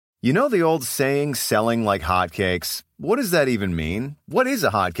You know the old saying, selling like hotcakes? What does that even mean? What is a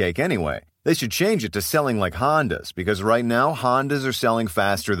hotcake anyway? They should change it to selling like Hondas, because right now Hondas are selling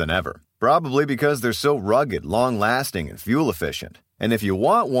faster than ever. Probably because they're so rugged, long-lasting, and fuel-efficient. And if you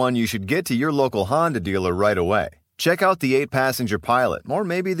want one, you should get to your local Honda dealer right away. Check out the 8-passenger Pilot, or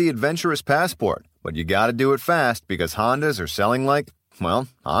maybe the adventurous Passport. But you gotta do it fast, because Hondas are selling like, well,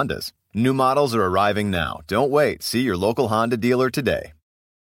 Hondas. New models are arriving now. Don't wait. See your local Honda dealer today.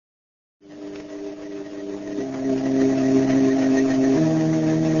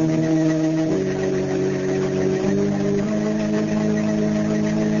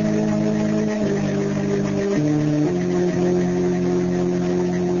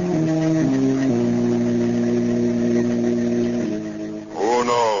 Who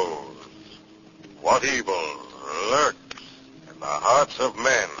knows what evil lurks in the hearts of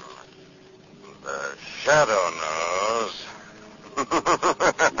men? The shadow knows.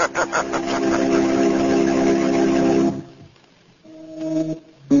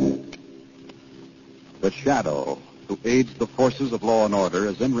 The Shadow, who aids the forces of law and order,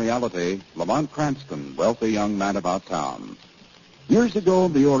 is in reality Lamont Cranston, wealthy young man about town. Years ago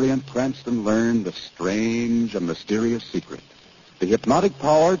in the Orient, Cranston learned a strange and mysterious secret. The hypnotic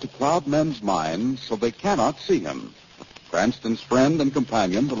power to cloud men's minds so they cannot see him. Cranston's friend and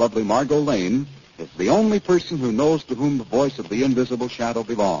companion, the lovely Margot Lane, is the only person who knows to whom the voice of the invisible shadow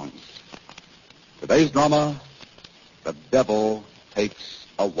belongs. Today's drama, The Devil Takes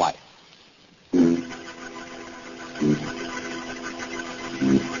a Wife.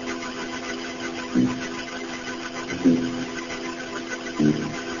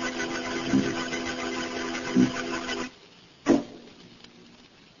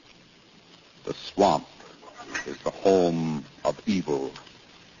 The swamp is the home of evil.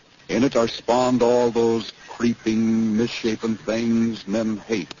 In it are spawned all those creeping, misshapen things men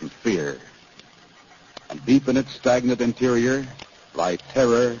hate and fear. And deep in its stagnant interior lie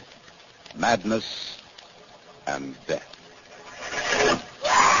terror, madness, and death.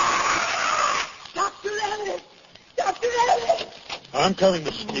 Dr. Ellis! Dr. Ellis! I'm coming,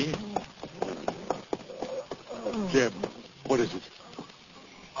 Mrs. King. Jim, what is it?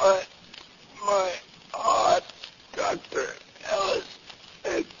 My heart, Dr. Ellis.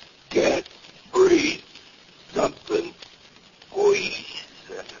 I can't breathe. Something squeeze.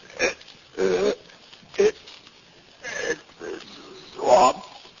 It's the swamp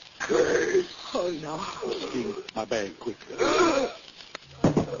curse. Oh, no. Mrs. King, my bag, quick.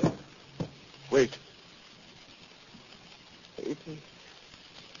 Wait.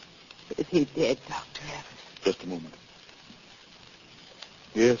 Is he dead, Dr. Ellis? Just a moment.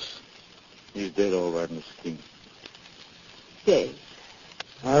 Yes, he's dead all right, Mrs. King. Dead?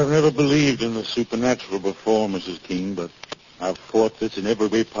 I've never believed in the supernatural before, Mrs. King, but I've fought this in every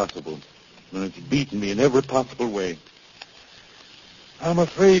way possible, and it's beaten me in every possible way. I'm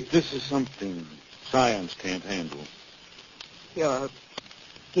afraid this is something science can't handle. You're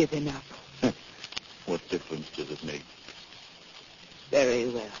giving up. What difference does it make? Very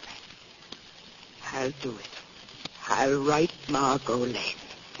well, then. I'll do it. I'll write Margot Lane.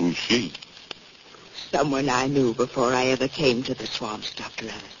 Who's she? Someone I knew before I ever came to the swamps, Dr.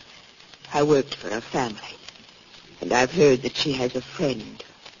 Ellis. I worked for her family. And I've heard that she has a friend,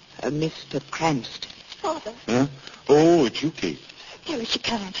 a Mr. Cranston. Father, Huh? Oh, it's you, Kate. tell her she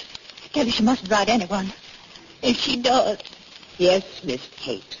can't. Tell her she mustn't write anyone. If she does, Yes, Miss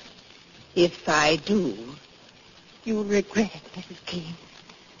Kate. If I do, you'll regret it, Mrs. King.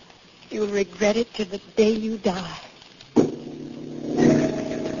 You'll regret it till the day you die.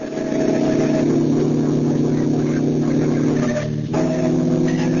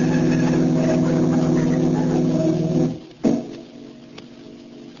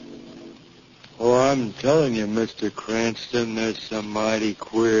 Oh, I'm telling you, Mr. Cranston, there's some mighty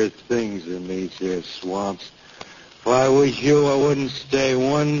queer things in these here swamps. If I was you, I wouldn't stay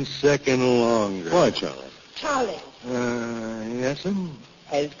 1 second longer. Why, Charlie? Charlie, Yes'm?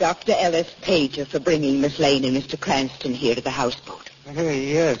 has Dr. Ellis paid you for bringing Miss Lane and Mr. Cranston here to the houseboat?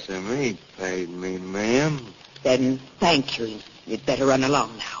 Yes'm, he paid me, ma'am. Then thank you. You'd better run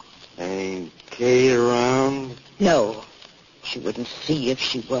along now. Ain't Kate around? No, she wouldn't see if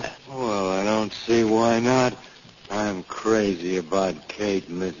she were. Well, I don't see why not. I'm crazy about Kate,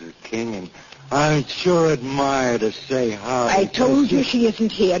 Mrs. King, and I sure admire to say how... I told you she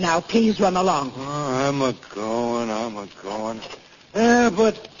isn't here now. Please run along. Oh, I'm a-going. Yeah,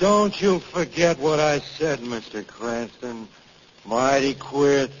 but don't you forget what I said, Mr. Cranston. Mighty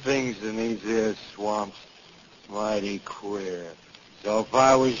queer things in these here swamps. Mighty queer. So if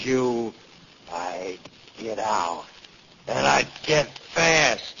I was you, I'd get out. And I'd get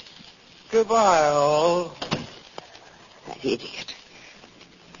fast. Goodbye, all. That idiot.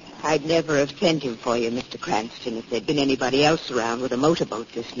 I'd never have sent him for you, Mr. Cranston, if there'd been anybody else around with a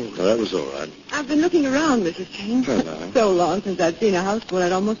motorboat this noon. Well, that was all right. I've been looking around, Mrs. King. Hello. So long since I've seen a house where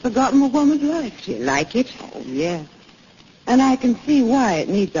I'd almost forgotten a woman's life. Do you like it? Oh, yes. And I can see why it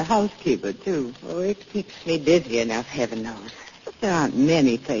needs a housekeeper, too. Oh, it keeps me busy enough, heaven knows. But there aren't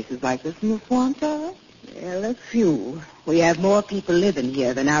many places like this in the swamps, are there? Well, a few. We have more people living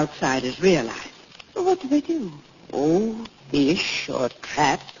here than outsiders realize. Well, what do they do? Oh, fish or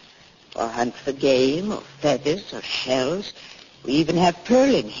trap, or hunt for game, or feathers, or shells. We even have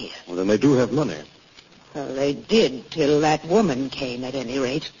pearling here. Well, then they do have money. Well, they did till that woman came, at any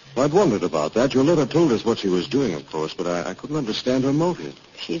rate. Well, I'd wondered about that. Your letter told us what she was doing, of course, but I couldn't understand her motive.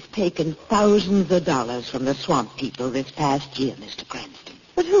 She's taken thousands of dollars from the swamp people this past year, Mr. Cranston.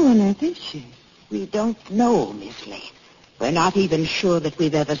 But who on earth is she? We don't know, Miss Lane. We're not even sure that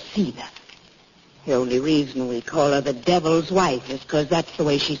we've ever seen her. The only reason we call her the devil's wife is because that's the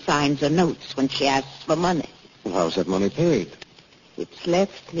way she signs her notes when she asks for money. Well, how's that money paid? It's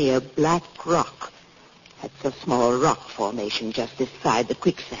left near Black Rock. That's a small rock formation just this side the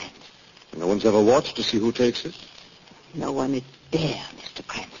quicksands. No one's ever watched to see who takes it? No one would dare, Mr.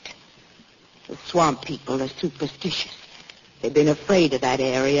 Cranston. The swamp people are superstitious. They've been afraid of that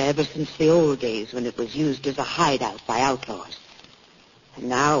area ever since the old days when it was used as a hideout by outlaws. And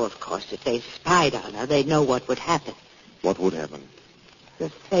now, of course, if they spied on her, they'd know what would happen. What would happen?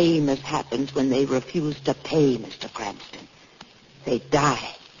 The same as happens when they refuse to pay, Mr. Cranston. They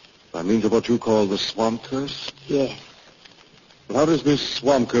die. By means of what you call the swamp curse? Yes. Well, how does this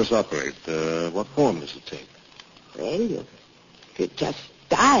swamp curse operate? What form does it take? Well, you just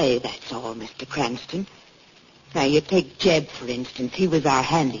die, that's all, Mr. Cranston. Now, you take Jeb, for instance. He was our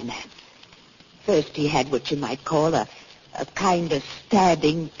handyman. First, he had what you might call a kind of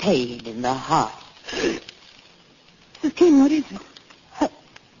stabbing pain in the heart. Mrs. King, what is it?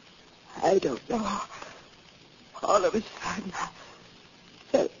 I don't know. All of a sudden, I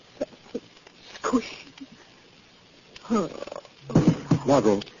felt something squish.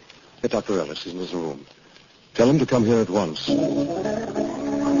 Margot, get Dr. Ellis. He's in his room. Tell him to come here at once.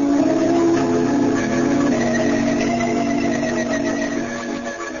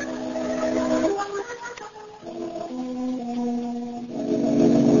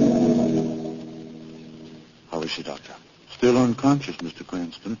 How is she, Doctor? Still unconscious, Mr.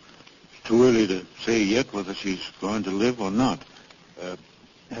 Cranston. It's too early to say yet whether she's going to live or not.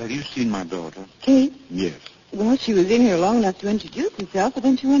 Have you seen my daughter? Kate? Yes. Well, she was in here long enough to introduce herself, but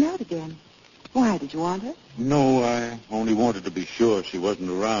then she went out again. Why? Did you want her? No, I only wanted to be sure she wasn't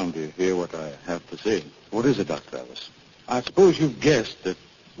around to hear what I have to say. What is it, Dr. Ellis? I suppose you've guessed that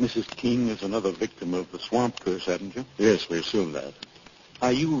Mrs. King is another victim of the swamp curse, haven't you? Yes, we assume that.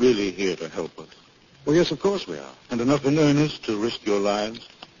 Are you really here to help us? Well, yes, of course we are. And enough in earnest to risk your lives?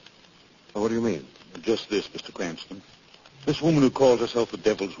 Well, what do you mean? Just this, Mr. Cranston. This woman who calls herself the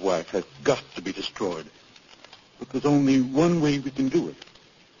devil's wife has got to be destroyed. But there's only one way we can do it.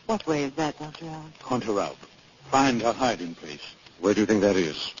 What way is that, Dr. Allen? Hunt her out. Find her hiding place. Where do you think that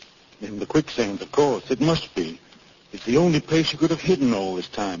is? In the quicksands, of course. It must be. It's the only place she could have hidden all this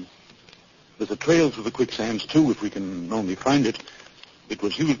time. There's a trail through the quicksands, too, if we can only find it. It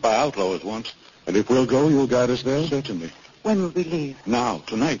was used by outlaws once. And if we'll go, you'll guide us there? Certainly. When will we leave? Now,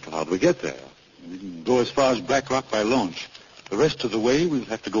 tonight. How do we get there? We can go as far as Black Rock by launch. The rest of the way, we'll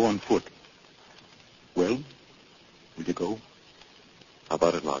have to go on foot. Well, will you go? How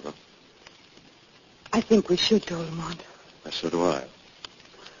about it, Margot? I think we should go, Lamont. So do I.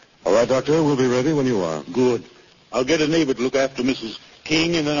 All right, Doctor, we'll be ready when you are. Good. I'll get a neighbor to look after Mrs.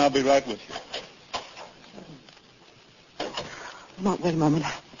 King, and then I'll be right with you. Lamont, wait a moment.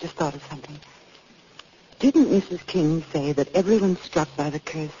 I just thought of something. Didn't Mrs. King say that everyone struck by the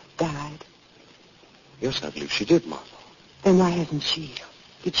curse died? Yes, I believe she did, Margot. Then why hasn't she?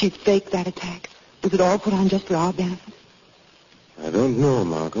 Did she fake that attack? Was it all put on just for our benefit? I don't know,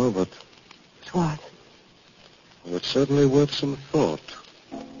 Margot, but It's what? well, it's certainly worth some thought.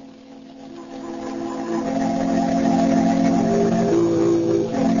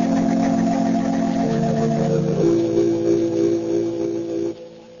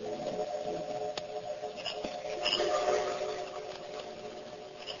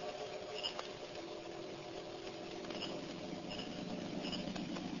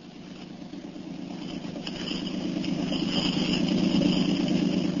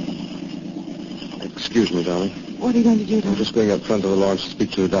 Excuse me, darling. What are you going to do, I'm Doctor? just going up front of the launch to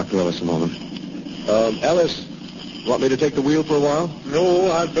speak to Dr. Ellis a moment. Ellis, want me to take the wheel for a while?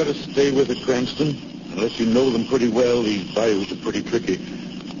 No, I'd better stay with it, Cranston. Unless you know them pretty well, these bayous are pretty tricky.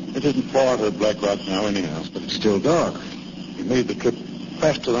 It isn't far to Black Rock now, anyhow. But it's still dark. We made the trip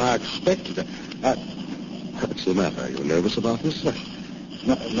faster than I expected. What's the matter? Are you nervous about this?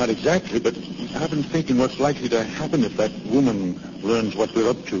 Not exactly, but I've been thinking what's likely to happen if that woman learns what we're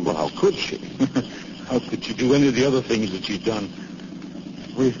up to. Well, how could she? How could she do any of the other things that she's done?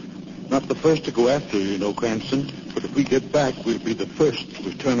 We're not the first to go after her, you know, Cranston. But if we get back, we'll be the first to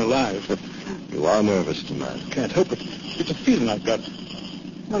return alive. You are nervous tonight. Can't help it. It's a feeling I've got.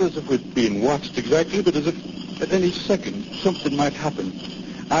 Not as if we're being watched exactly, but as if at any second something might happen.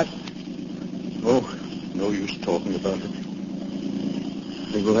 Oh, no use talking about it.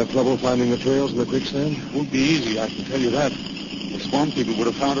 Think we'll have trouble finding the trails in the quicksand? It won't be easy, I can tell you that. The swamp people would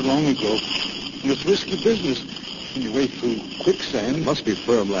have found it long ago. And it's risky business. Anyway, through quicksand. Must be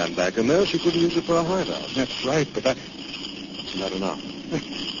firm land back in there. She couldn't use it for a hideout. That's right, but It's not enough.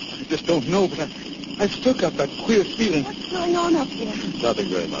 I just don't know, but I've still got that queer feeling. What's going on up here? Nothing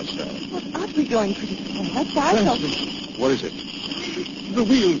very much, darling. Well, aren't we going pretty fast? I thought... What is it? The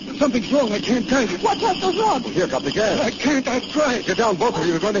wheel. Something's wrong. I can't drive it. Watch out the road. Here, got the gas. I can't. I've tried. Get down, both of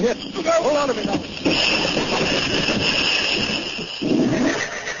you. You're going to hit. Hold on a minute now.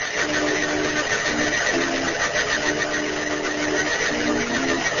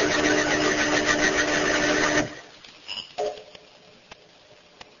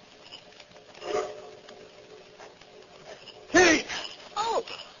 Hey! Oh!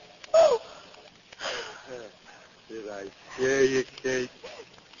 Did I scare you, Kate?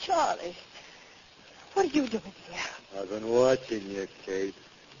 Charlie, what are you doing here? I've been watching you, Kate.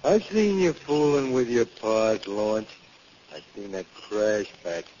 I've seen you fooling with your paws launch. I seen that crash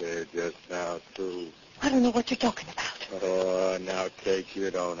back there just now, too. I don't know what you're talking about. Oh, now, Kate,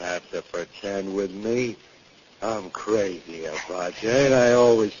 you don't have to pretend with me. I'm crazy about you, and I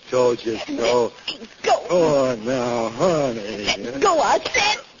always told you so. Go. Oh, now, honey. Go, I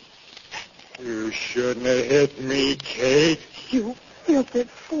said. You shouldn't have hit me, Kate. You filthy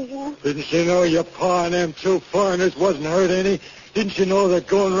fool. Didn't you know your pa and them two foreigners wasn't hurt any? Didn't you know they're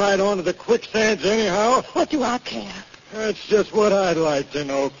going right on to the quicksands anyhow? What do I care? That's just what I'd like to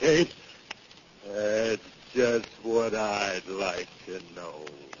know, Kate. That's just what I'd like to know.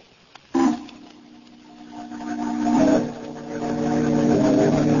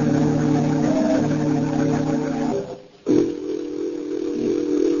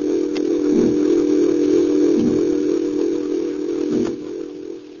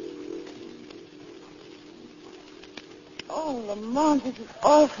 Oh, Lamont, this is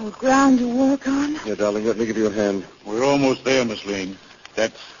awful ground to work on. Here, darling, let me give you a hand. We're almost there, Miss Lane.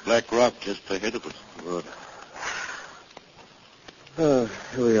 That's Black Rock just ahead of us. Good.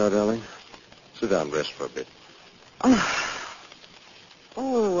 Here we are, darling. Sit down, rest for a bit.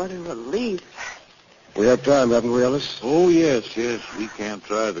 Oh, what a relief. We have time, haven't we, Ellis? Oh, yes. We can't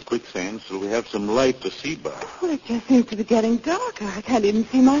try the quicksand, so we have some light to see by. Well, it just seems to be getting darker. I can't even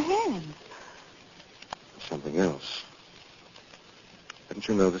see my hands. Something else. Haven't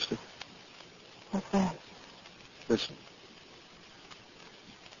you noticed it? What's that? Listen.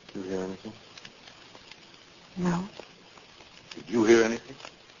 Do you hear anything? No. Did you hear anything?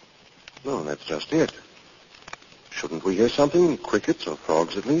 No, that's just it. Shouldn't we hear something? Crickets or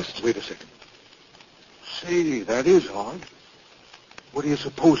frogs, at least? Wait a second. Say, that is odd. What do you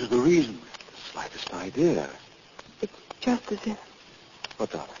suppose is the reason? The slightest idea. It's just as if...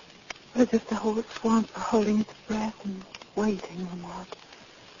 What, darling? As if the whole swamp were holding its breath and waiting, Lamont.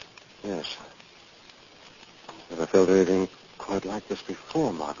 Yes. Never felt anything quite like this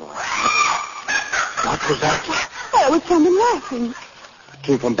before, Margot. What was that? Why, it was someone laughing. It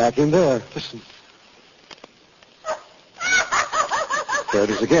came from back in there. Listen. There it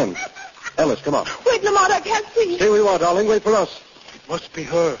is again. Ellis, come on. Wait, Lamont, I can't see. Stay where you are, darling. Wait for us. It must be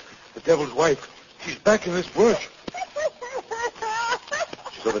her, the devil's wife. She's back in this bush.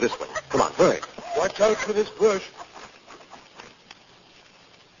 She's over this way. Come on, hurry. Watch out for this bush.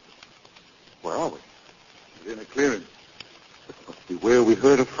 Where are we? We're in a clearing. It must be where we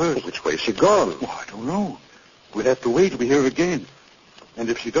heard her first. Which way is she gone? Oh, I don't know. We'll have to wait till we hear her again. And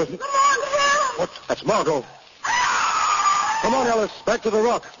if she doesn't... Lamont, help! What? That's Margot. Come on, Ellis. Back to the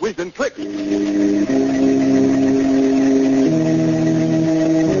rock. We've been tricked.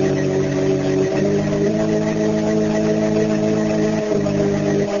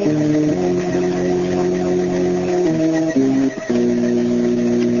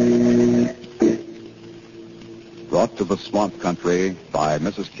 Brought to the swamp country by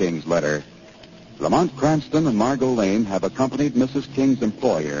Mrs. King's letter, Lamont Cranston and Margot Lane have accompanied Mrs. King's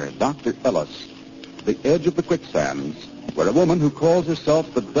employer, Dr. Ellis, to the edge of the quicksands, where a woman who calls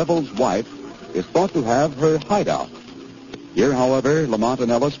herself the devil's wife is thought to have her hideout. Here, however, Lamont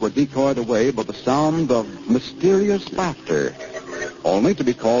and Ellis were decoyed away by the sound of mysterious laughter, only to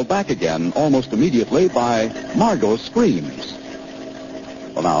be called back again almost immediately by Margot's screams.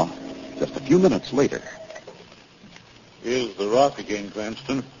 Well, now, just a few minutes later. Here's the rock again,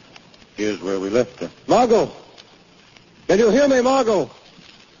 Cranston. Here's where we left her. Margot! Can you hear me, Margot?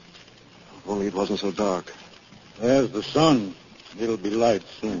 If only it wasn't so dark. There's the sun. It'll be light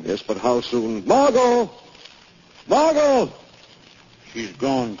soon. Yes, but how soon? Margot! Margot! She's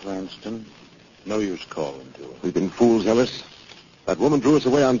gone, Cranston. No use calling to her. We've been fools, Ellis. That woman drew us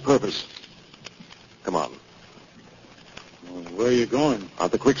away on purpose. Come on. Well, where are you going?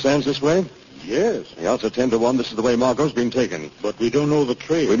 Aren't the quicksands this way? Yes. The odds are 10 to 1 this is the way Margot's been taken. But we don't know the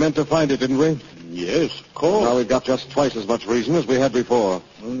trail. We meant to find it, didn't we? Yes, of course. Now we've got just twice as much reason as we had before.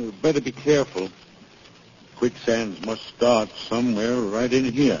 Well, you better be careful. Quicksands must start somewhere right in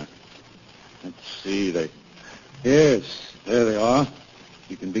here. Let's see. Yes, there they are.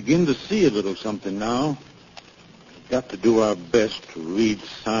 You can begin to see a little something now. We've got to do our best to read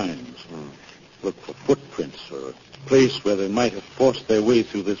signs. Look for footprints or a place where they might have forced their way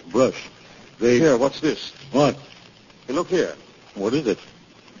through this brush. Here, what's this? What? Hey, look here. What is it?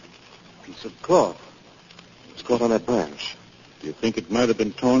 Piece of cloth. It's caught on that branch. Do you think it might have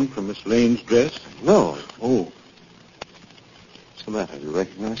been torn from Miss Lane's dress? No. Oh. What's the matter? You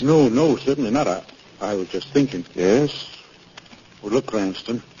recognize it? No, certainly not. I was just thinking. Yes? Well, look,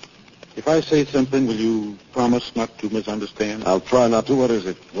 Cranston. If I say something, will you promise not to misunderstand? I'll try not to. What is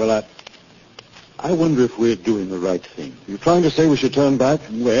it? Well, I wonder if we're doing the right thing. You trying to say we should turn back?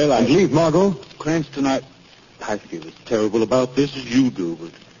 Well, And leave Margot? Cranston, I feel as terrible about this as you do,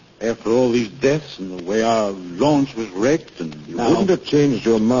 but after all these deaths and the way our launch was wrecked and You wouldn't have changed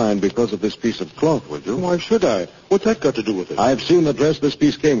your mind because of this piece of cloth, would you? Why should I? What's that got to do with it? I've seen the dress this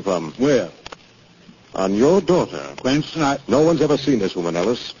piece came from. Where? On your daughter. Cranston, No one's ever seen this woman,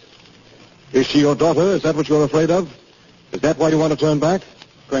 Ellis. Is she your daughter? Is that what you're afraid of? Is that why you want to turn back?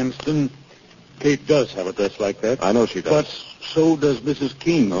 Cranston, Kate does have a dress like that. I know she does. But so does Mrs.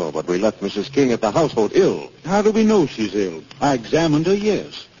 King. No, but we left Mrs. King at the houseboat ill. How do we know she's ill? I examined her,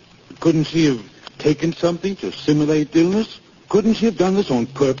 yes. Couldn't she have taken something to simulate illness? Couldn't she have done this on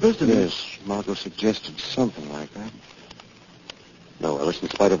purpose? Yes, Margot suggested something like that. No, Ellis, in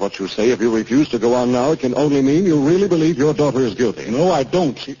spite of what you say, if you refuse to go on now, it can only mean you really believe your daughter is guilty. No, I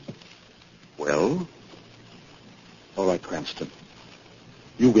don't. Well? All right, Cranston.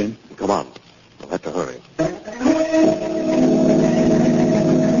 You win. Come on. We'll have to hurry.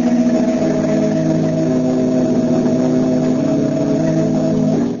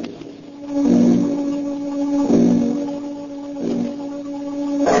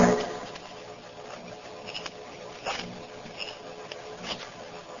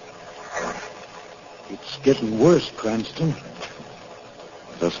 It's getting worse, Cranston.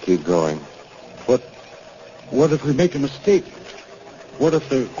 Just keep going. What if we make a mistake? What if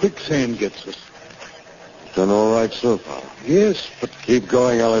the quicksand gets us? Done all right so far. Yes, but Keep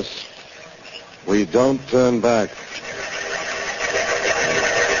going, Ellis. We don't turn back.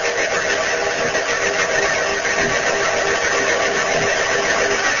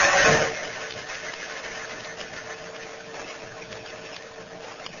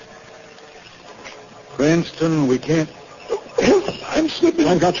 Cranston, we can't. I'm slipping.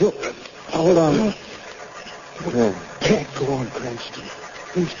 I got you. Hold on. There. Can't go on, Cranston.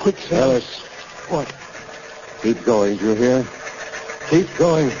 These quicksand. Ellis, What? keep going. Do you hear? Keep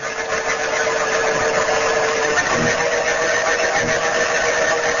going.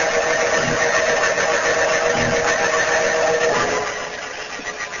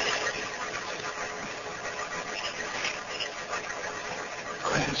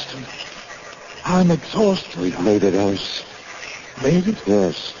 Cranston, I'm exhausted. We've made it, Ellis. Made it?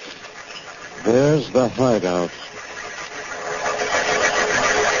 Yes. There's the hideout.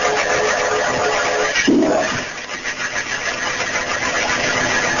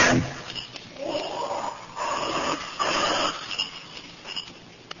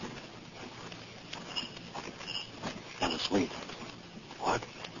 Ellis, wait. What?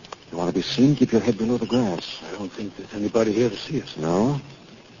 You want to be seen? Keep your head below the grass. I don't think there's anybody here to see us. No?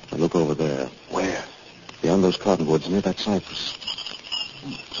 Now look over there. Where? Beyond those cottonwoods near that cypress.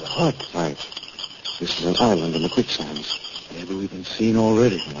 It's a hut. Right. This is an island in the quicksands. Maybe we've been seen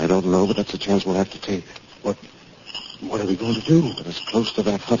already. I don't know, but that's a chance we'll have to take. What are we going to do? Get as close to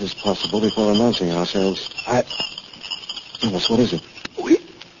that hut as possible before announcing ourselves. Ellis, what is it?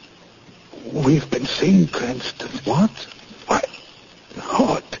 We've been seen, Cranston. What? Why?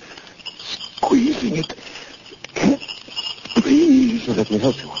 Heart. Squeezing it. Can't breathe. Let me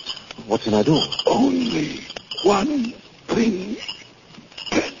help you. What can I do? Only one thing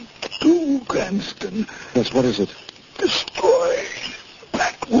can do, Cranston. Yes, what is it? Destroy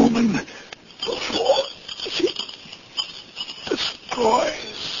that woman before she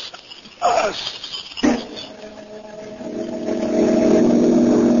destroys us.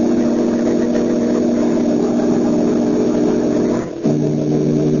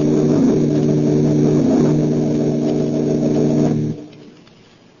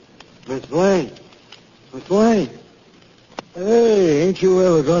 Miss Lane. Miss Lane. Hey, ain't you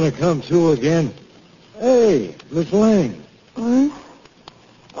ever gonna come to again? Hey, Miss Lane. Huh?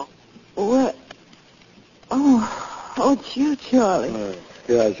 What? Oh, it's you, Charlie.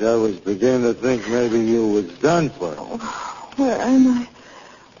 Gosh, I was beginning to think maybe you was done for. Where am I?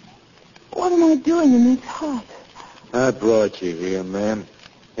 What am I doing in this hut? I brought you here, ma'am.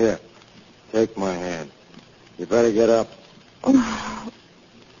 Here, take my hand. You better get up. Oh,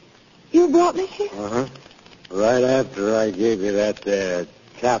 you brought me here? Uh-huh. Right after I gave you that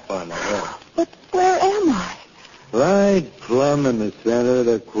tap on the head. But where am I? Right plumb in the center of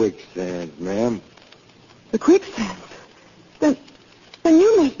the quicksand, ma'am. The quicksand? Then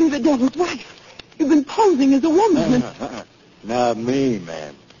you must be the devil's wife. You've been posing as a woman. Not me,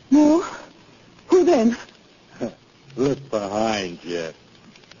 ma'am. No? Who then? Look behind you.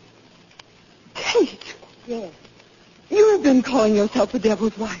 Kate. Yes. You have been calling yourself the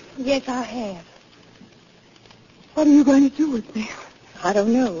devil's wife. Yes, I have. What are you going to do with me? I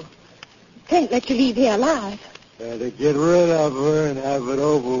don't know. Can't let you leave here alive. Better get rid of her and have it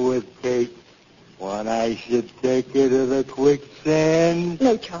over with, Kate. When I should take her to the quicksand.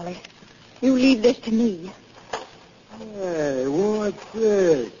 No, Charlie. You leave this to me. Hey, what's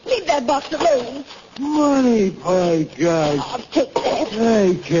this? Leave that box alone. Money, by gosh. I'll take that.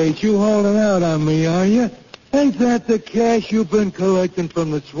 Hey, Kate, you holding out on me, are you? Ain't that the cash you've been collecting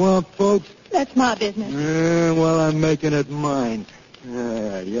from the swamp folks? That's my business. Well, I'm making it mine.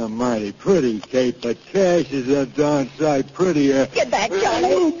 You're mighty pretty, Kate, but cash is a darn sight prettier. Get back, Charlie.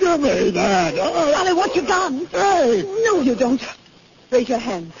 You give me that. Charlie, what you gun? Hey! No, you don't. Raise your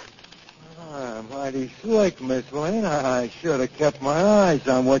hands. Mighty slick, Miss Lane. I should have kept my eyes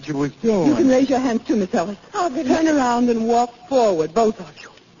on what you was doing. You can raise your hands too, Miss Ellis. Turn around and walk forward, both of you.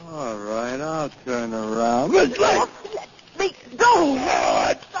 All right, I'll turn around. Miss Lane! Let me go.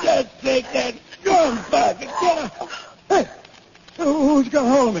 Oh, just take that gun back. Hey, who's got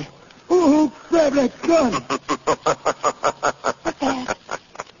hold of me? Who grabbed that gun? What's that?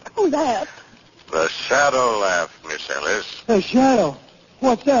 Who's that? The shadow laugh, Miss Ellis. A shadow.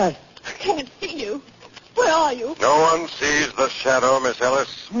 What's that? I can't see you. Where are you? No one sees the shadow, Miss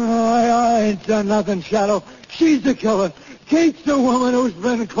Ellis. Oh, I ain't done nothing, Shadow. She's the killer. Kate's the woman who's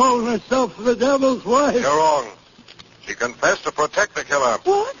been calling herself the devil's wife. You're wrong. She confessed to protect the killer.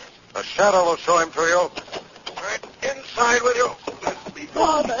 What? The shadow will show him to you. Right inside with you.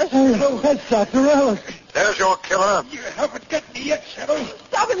 Father. Hey, that's Dr. Ellis. There's your killer. You haven't got me yet, Shadow.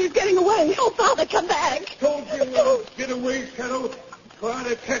 Stop him, he's getting away. Oh, Father, come back. Told you, get away, Shadow. Try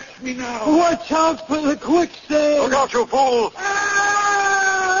to catch me now. Watch out for the quicksand. Look out, you fool.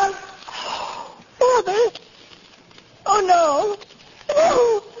 Father. Oh, no.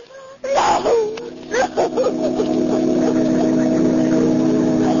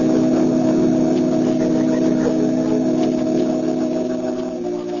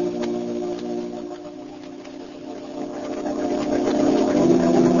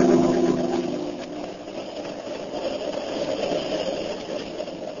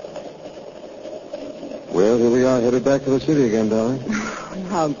 Well, here we are, headed back to the city again, darling.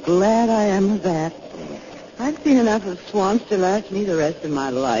 How glad I am of that. I've seen enough of swamps to last me the rest of my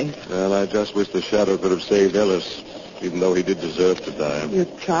life. Well, I just wish the shadow could have saved Ellis, even though he did deserve to die. You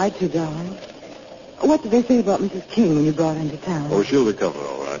tried to, darling. What did they say about Mrs. King when you brought her into town? Oh, she'll recover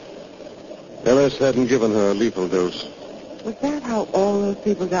all right. Ellis hadn't given her a lethal dose. Was that how all those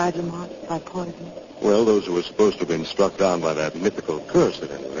people died, Lamont? By poison? Well, those who were supposed to have been struck down by that mythical curse, at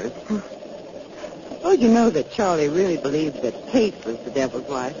any rate. Oh, you know that Charlie really believed that Kate was the devil's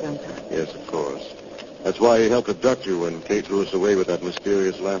wife, don't you? Yes, of course. That's why he helped abduct you when Kate threw us away with that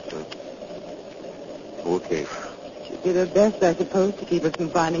mysterious laughter. Poor Kate. She did her best, I suppose, to keep us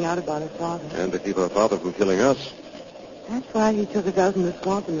from finding out about her father. And to keep her father from killing us. That's why he took us out in the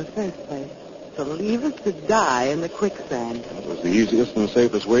swamp in the first place. To leave us to die in the quicksand. It was the easiest and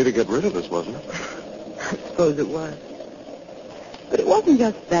safest way to get rid of us, wasn't it? I suppose it was. But it wasn't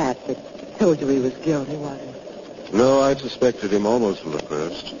just that told you he was guilty, was it? No, I suspected him almost from the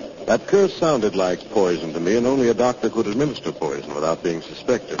first. That curse sounded like poison to me, and only a doctor could administer poison without being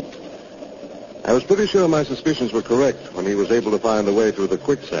suspected. I was pretty sure my suspicions were correct when he was able to find a way through the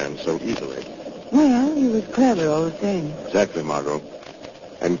quicksand so easily. Well, he was clever all the same. Exactly, Margot.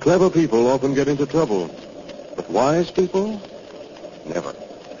 And clever people often get into trouble. But wise people? Never.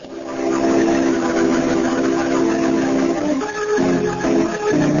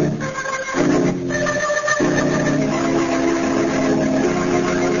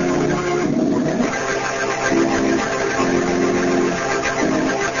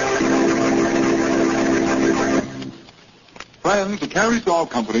 Friends, the Carrie Salt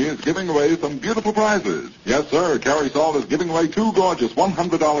Company is giving away some beautiful prizes. Yes, sir, Carrie Salt is giving away two gorgeous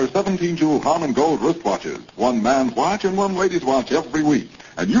 $100 17-jewel Harman Gold wristwatches. One man's watch and one lady's watch every week.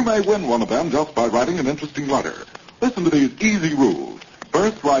 And you may win one of them just by writing an interesting letter. Listen to these easy rules.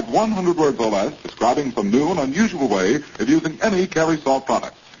 First, write 100 words or less describing some new and unusual way of using any Carrie Salt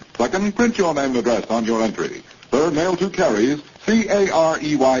product. Second, print your name and address on your entry. Third, mail to Carrie's,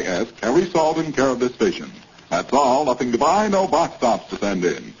 C-A-R-E-Y-S, Carrie Salt in care of this station. That's all. Nothing to buy, no box tops to send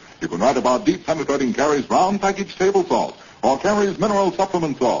in. You can write about deep penetrating Carrie's round package table salt, or Carrie's mineral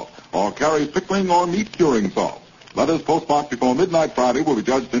supplement salt, or Carrie's pickling or meat curing salt. Letters postmarked before midnight Friday will be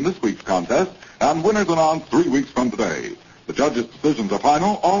judged in this week's contest, and winners announced 3 weeks from today. The judges' decisions are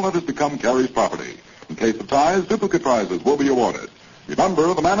final. All letters become Carrie's property. In case of ties, duplicate prizes will be awarded.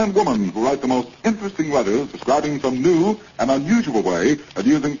 Remember, the man and woman who write the most interesting letters describing some new and unusual way of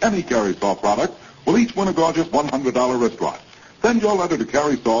using any Carrie Salt product will each win a gorgeous $100 wristwatch. Send your letter to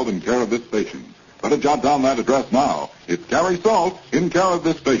Carrie Salt in care of this station. Better jot down that address now. It's Carrie Salt in care of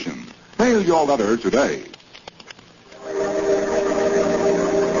this station. Mail your letter today.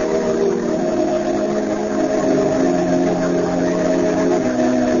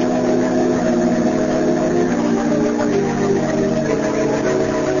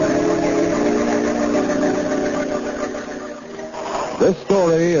 This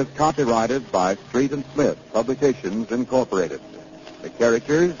story is copyrighted by Street and Smith Publications, Incorporated. The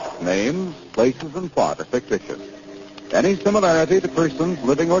characters, names, places, and plot are fictitious. Any similarity to persons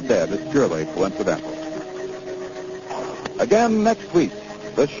living or dead is purely coincidental. Again next week,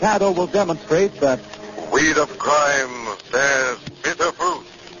 the Shadow will demonstrate that Weed of crime bears bitter fruit.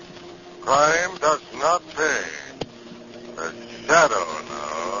 Crime does not pay. The Shadow knows.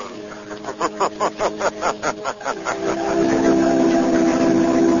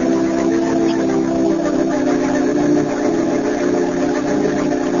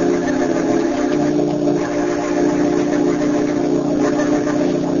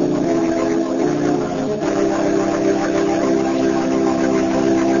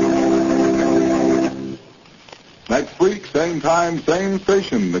 Next week, same time, same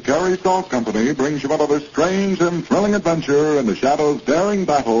station, the Carrie Salt Company brings you another strange and thrilling adventure in the Shadow's daring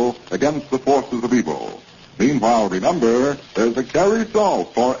battle against the forces of evil. Meanwhile, remember, there's a Carrie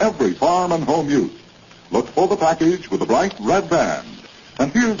Salt for every farm and home use. Look for the package with the bright red band.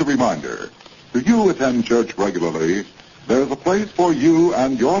 And here's a reminder. Do you attend church regularly? There's a place for you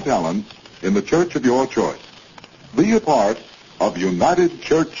and your talents in the church of your choice. Be a part of United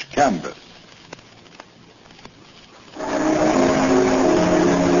Church Canvas.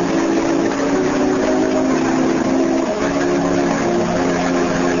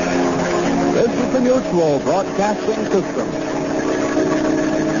 this is the Mutual Broadcasting System.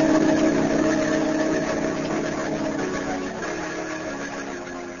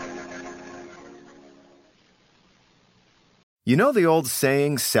 You know the old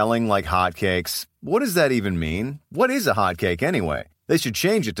saying, selling like hotcakes? What does that even mean? What is a hotcake anyway? They should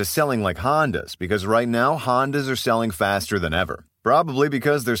change it to selling like Hondas, because right now Hondas are selling faster than ever. Probably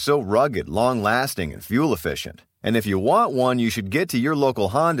because they're so rugged, long-lasting, and fuel-efficient. And if you want one, you should get to your local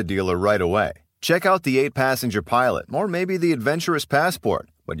Honda dealer right away. Check out the 8-passenger Pilot, or maybe the adventurous Passport.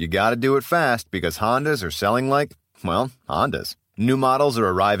 But you gotta do it fast, because Hondas are selling like, well, Hondas. New models are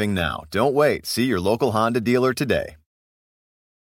arriving now. Don't wait. See your local Honda dealer today.